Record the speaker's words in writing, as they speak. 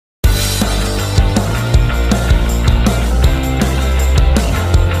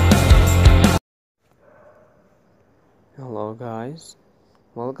Hello guys,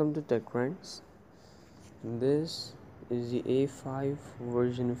 welcome to TechRanks. This is the A5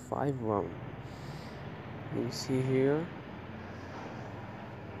 version 5 ROM. You see here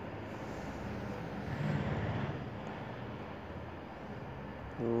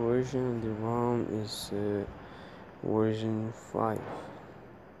the version of the ROM is version 5.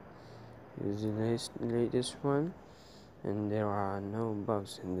 It is the latest one, and there are no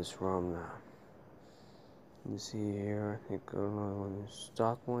bugs in this ROM now. You see here the kernel on the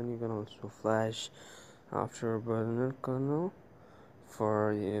stock one. You can also flash after burner kernel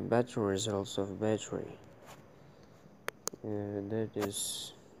for the battery results of battery. That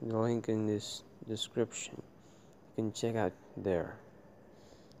is the link in this description. You can check out there.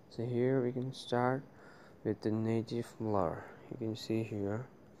 So here we can start with the native blur. You can see here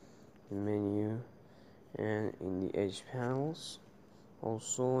the menu and in the edge panels,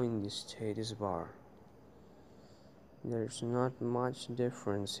 also in the status bar. There's not much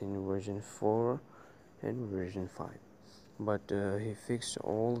difference in version 4 and version 5, but he fixed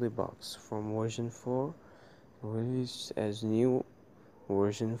all the bugs from version 4 released as new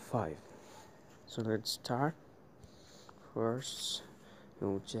version 5. So let's start. First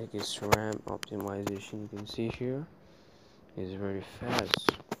we'll check its RAM optimization. You can see here it's very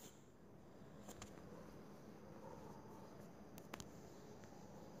fast.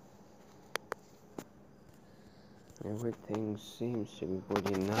 Everything seems to be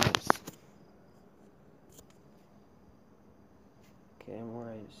pretty nice.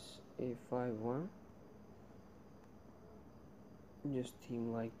 Camera is A51. Just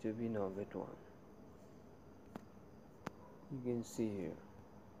seem like to be Nugget one. You can see here.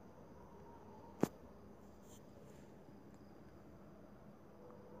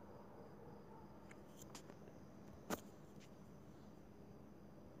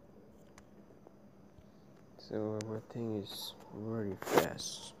 So everything is very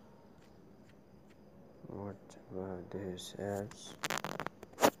fast. What about these apps?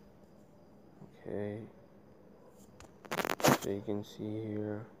 Okay. So you can see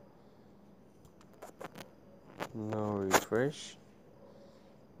here no refresh.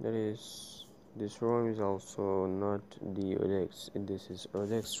 That is, this ROM is also not the ODEX. This is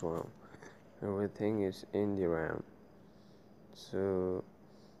ODEX ROM. Everything is in the RAM. So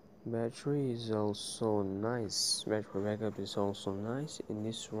battery is also nice. Battery backup is also nice in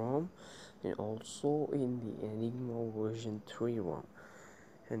this ROM, and also in the Enigma version 3 ROM.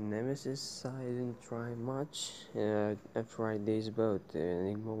 And Nemesis I didn't try much. I've tried these both, the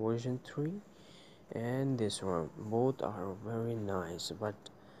Enigma version 3 and this ROM. Both are very nice, but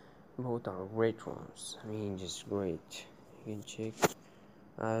both are great ROMs. I mean, just great. You can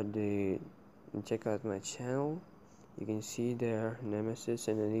check out my channel. You can see there Nemesis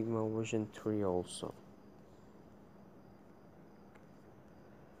and Enigma version 3 also.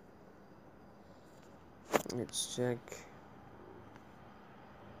 Let's check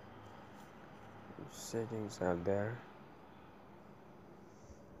settings out there.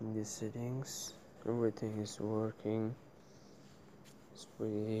 In the settings, everything is working. It's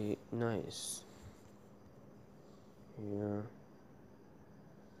pretty nice. Here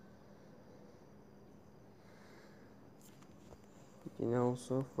you can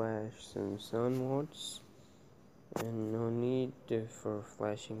also flash some sound modes, and no need for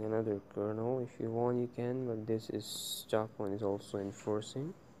flashing another kernel. If you want you can, but this is stock one is also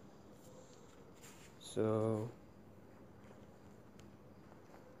enforcing. So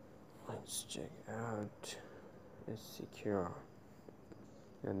let's check out it's secure,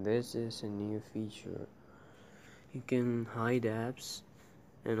 and this is a new feature. You can hide apps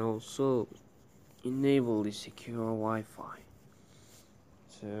and also enable the secure Wi-Fi.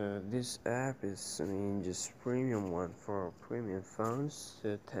 So this app is, just premium one for premium phones.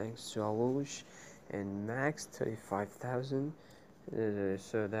 So thanks to Alush and Max 35,000,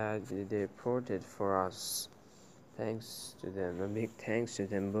 so that they ported for us. Thanks to them, a big thanks to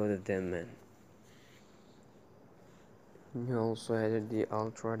them, both of them, man. He also added the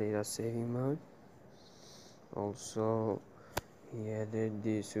ultra data saving mode. Also, he added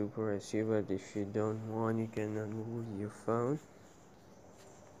the super SU, but if you don't want, you can unmove your phone.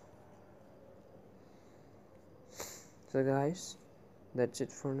 So guys, that's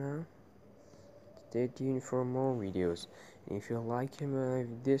it for now. Stay tuned for more videos. If you like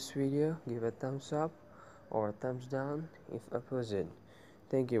this video, give a thumbs up or a thumbs down if opposite.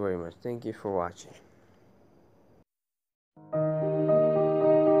 Thank you very much. Thank you for watching.